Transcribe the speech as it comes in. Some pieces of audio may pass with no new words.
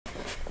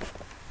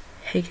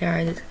Hey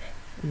guys,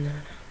 no.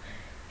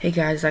 Hey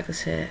guys, like I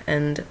said,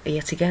 and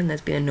yet again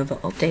there's been another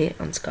update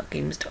on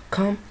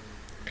scottgames.com,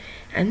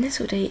 and this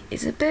update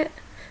is a bit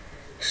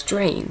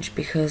strange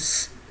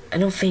because I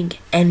don't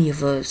think any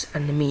of us,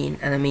 and I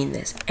mean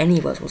this, any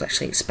of us was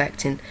actually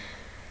expecting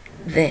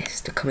this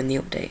to come in the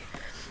update.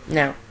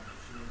 Now,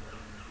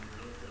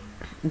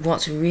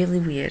 what's really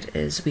weird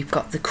is we've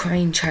got the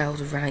crying child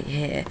right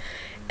here,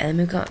 and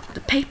we've got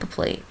the paper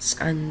plates,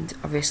 and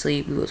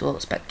obviously we was all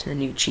expecting a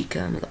new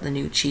Chica, and we've got the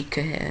new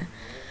Chica here,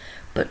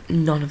 but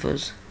none of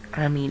us,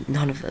 and I mean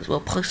none of us,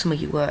 well probably some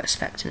of you were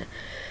expecting it.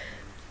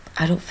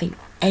 I don't think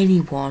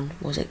anyone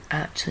was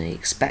actually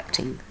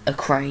expecting a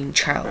crying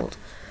child.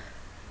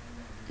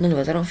 None of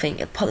us, I don't think,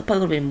 it probably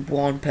would have been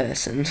one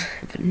person,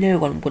 but no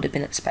one would have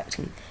been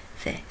expecting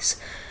this.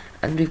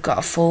 And we've got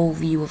a full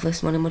view of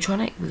this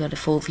animatronic. We've got a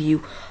full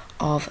view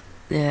of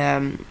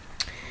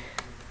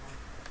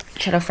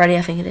Shadow Freddy,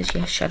 I think it is.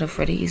 Yes, Shadow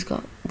Freddy. He's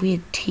got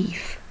weird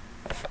teeth.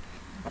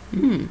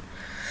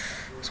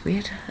 It's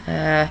weird.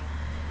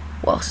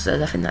 What else is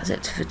there? I think that's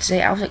it for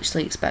today. I was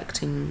actually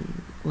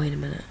expecting. Wait a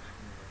minute.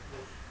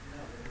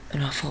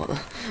 And I thought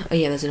that. Oh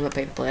yeah, there's another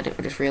paper plate.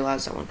 I just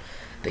realised that one.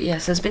 But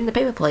yes, there's been the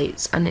paper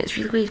plates, and it's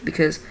really weird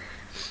because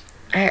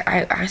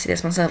I see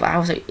this myself. I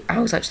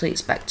was actually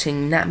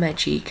expecting Nightmare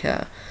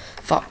Chica,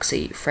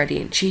 Foxy, Freddy,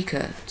 and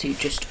Chica to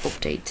just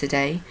update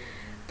today,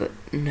 but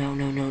no,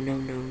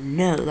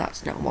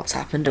 that's not what's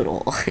happened at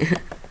all.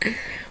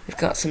 We've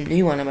got some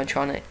new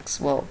animatronics,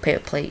 well, paper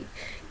plate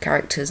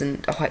characters,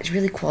 and oh, it's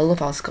really cool. I love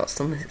how Scott's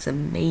done this. It's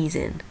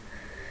amazing.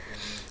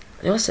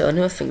 And also,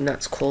 another thing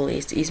that's cool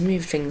is he's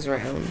moved things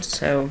around.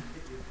 So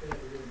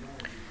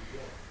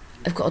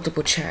I've got to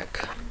double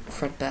check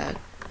Fredbear.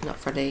 Not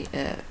Freddy,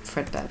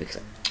 Fredbear, because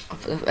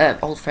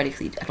old Freddy,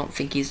 I don't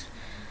think he's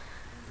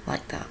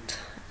like that.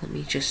 Let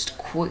me just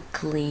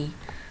quickly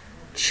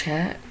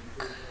check.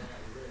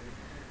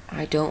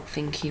 I don't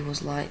think he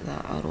was like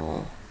that at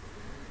all.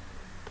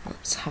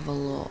 Let's have a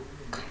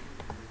look.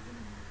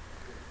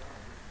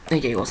 Oh yeah,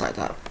 he was like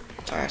that.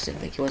 Sorry, I didn't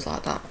think he was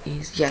like that.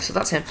 Yeah, so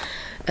that's him.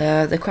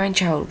 The crying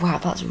child. Wow,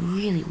 that's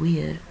really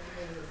weird.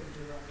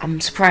 I'm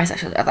surprised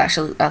I've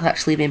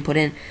actually been put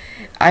in.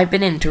 I've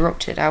been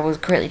interrupted. I was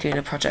currently doing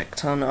a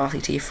project on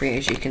RCT3,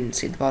 as you can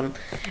see at the bottom,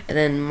 and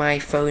then my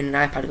phone and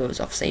iPad goes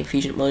off saying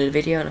Fusion uploaded a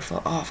video, and I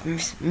thought, oh, I've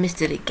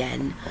missed it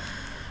again.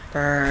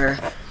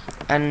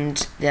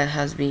 And there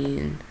has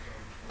been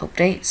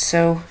updates,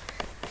 so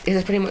this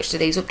is pretty much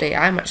today's update.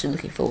 I'm actually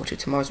looking forward to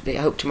tomorrow's update.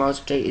 I hope tomorrow's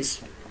update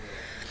is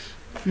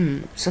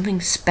something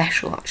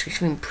special, actually,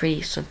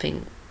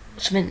 something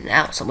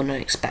else that we're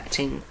not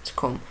expecting to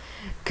come.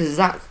 Because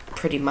that's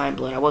pretty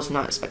mind-blowing. I was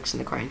not expecting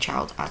the crying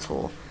child at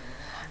all.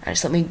 And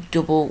just let me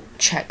double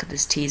check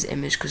this teaser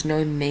image, because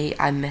knowing me,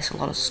 I miss a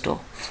lot of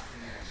stuff.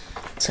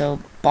 So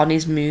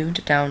Bonnie's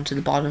moved down to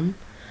the bottom.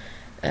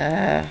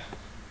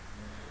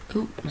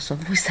 Ooh, that's not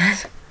what we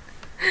said.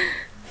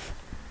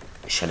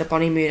 Shadow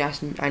Bonnie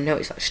moved. I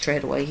noticed that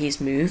straight away.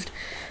 He's moved.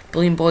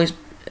 Balloon Boy's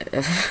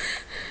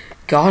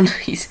gone.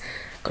 He's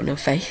got no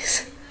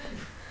face.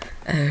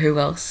 Who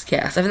else?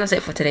 Yeah, so I think that's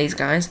it for today's,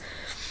 guys.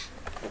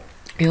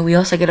 You know, we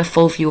also get a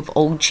full view of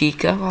old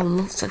Chica. Wow,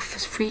 looks like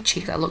there's 3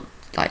 Chica that look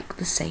like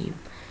the same.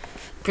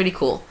 Pretty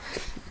cool.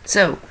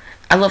 So,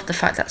 I love the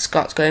fact that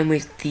Scott's going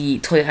with the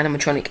toy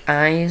animatronic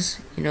eyes.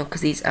 You know,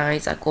 because these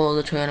eyes, like all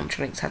the toy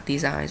animatronics have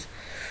these eyes.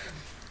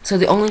 So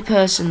the only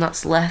person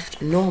that's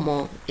left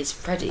normal is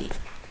Freddy.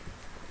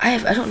 I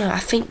don't know, I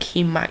think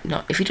he might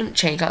not. If he doesn't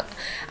change that,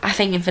 I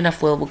think in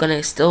FNAF World we're going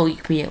to still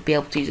be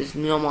able to use his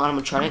normal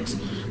animatronics,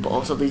 but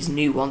also these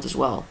new ones as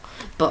well.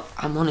 But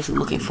I'm honestly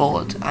looking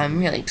forward. I'm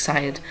really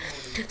excited.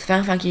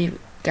 So thank you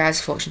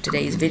guys for watching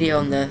today's video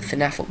on the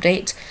FNAF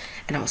update,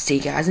 and I'll see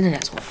you guys in the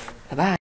next one. Bye bye.